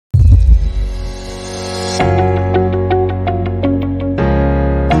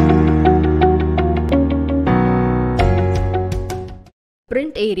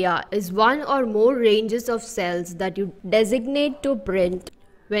area is one or more ranges of cells that you designate to print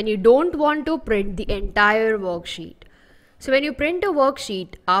when you don't want to print the entire worksheet. So when you print a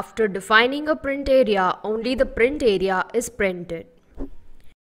worksheet, after defining a print area, only the print area is printed.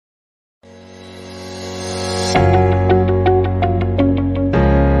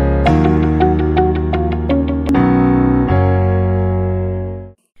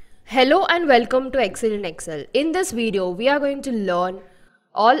 Hello and welcome to Excel in Excel. In this video, we are going to learn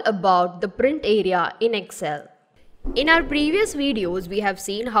all about the print area in Excel. In our previous videos, we have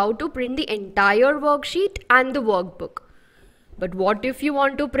seen how to print the entire worksheet and the workbook. But what if you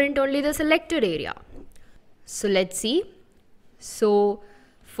want to print only the selected area? So let's see. So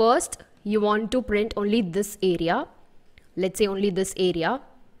first, you want to print only this area. Let's say only this area.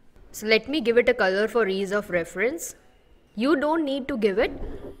 So let me give it a color for ease of reference. You don't need to give it.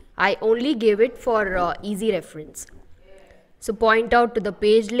 I only gave it for easy reference. So point out to the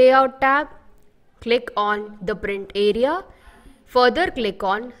page layout tab, click on the print area, further click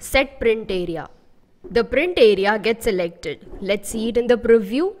on set print area. The print area gets selected. Let's see it in the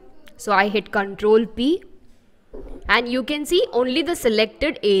preview. So I hit Ctrl P and you can see only the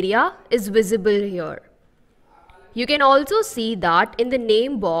selected area is visible here. You can also see that in the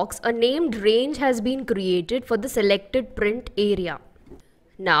name box, a named range has been created for the selected print area.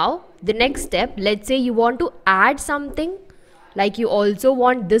 Now, the next step, let's say you want to add something, like you also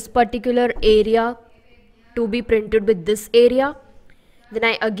want this particular area to be printed with this area. Then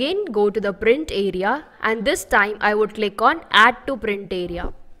I again go to the print area and this time I would click on add to print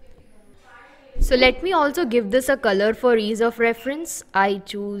area. So let me also give this a color for ease of reference. I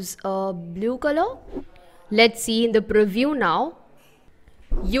choose a blue color. Let's see in the preview now.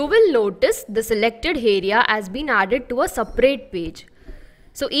 You will notice the selected area has been added to a separate page.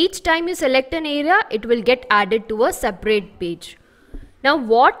 So each time you select an area, it will get added to a separate page. Now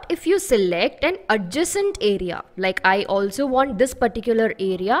what if you select an adjacent area? Like I also want this particular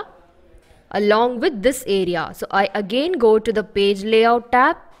area along with this area. So I again go to the page layout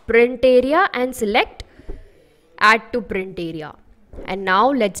tab, print area and select add to print area. And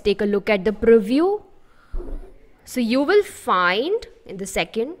now let's take a look at the preview. So you will find in the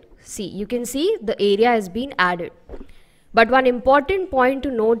second, you can see the area has been added. But one important point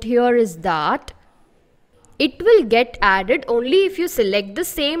to note here is that it will get added only if you select the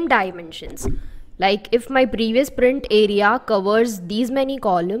same dimensions. Like if my previous print area covers these many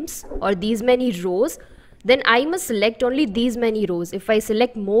columns or these many rows, then I must select only these many rows. If I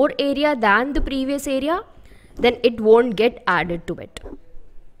select more area than the previous area, then it won't get added to it.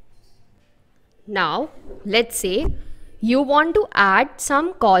 Now, let's say you want to add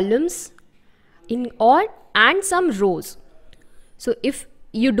some columns and some rows. So if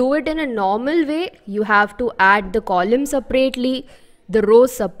you do it in a normal way, you have to add the columns separately, the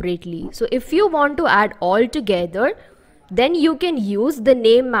rows separately. So if you want to add all together, then you can use the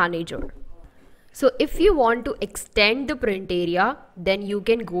name manager. So if you want to extend the print area, then you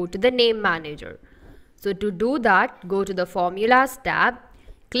can go to the name manager. So to do that, go to the formulas tab,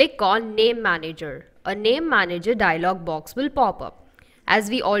 click on name manager. A name manager dialog box will pop up. As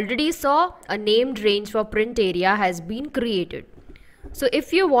we already saw, a named range for print area has been created. So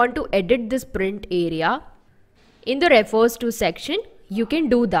if you want to edit this print area in the refers to section, you can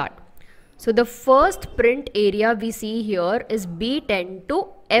do that. So the first print area we see here is B10 to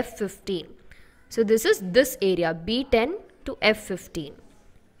F15. So this is this area B10 to F15.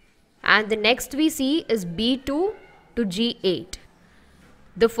 And the next we see is B2 to G8.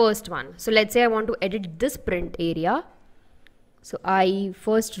 The first one. So let's say I want to edit this print area. So I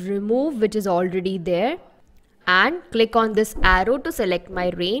first remove which is already there and click on this arrow to select my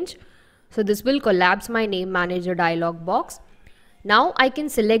range. So this will collapse my name manager dialog box. Now I can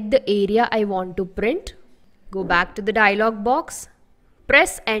select the area I want to print. Go back to the dialog box,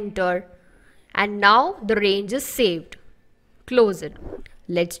 press enter, and now the range is saved. Close it.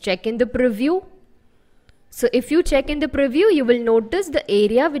 Let's check in the preview. So if you check in the preview, you will notice the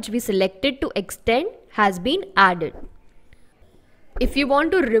area which we selected to extend has been added. If you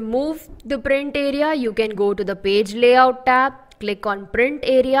want to remove the print area, you can go to the page layout tab, click on print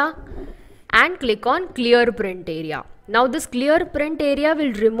area and click on clear print area. Now this clear print area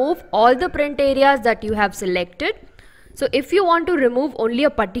will remove all the print areas that you have selected. So if you want to remove only a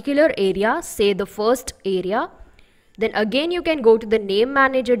particular area, say the first area, then again you can go to the name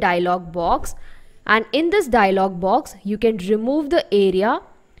manager dialog box, and in this dialog box you can remove the area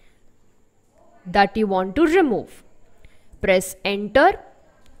that you want to remove. Press enter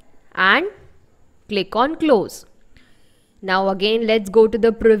and click on close. Now again let's go to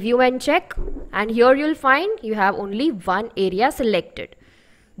the preview and check, and here you'll find you have only one area selected.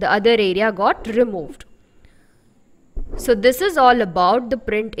 the other area got removed. So this is all about the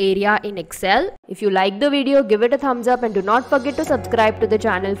print area in Excel. If you like the video, give it a thumbs up and do not forget to subscribe to the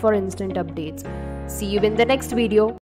channel for instant updates. See you in the next video.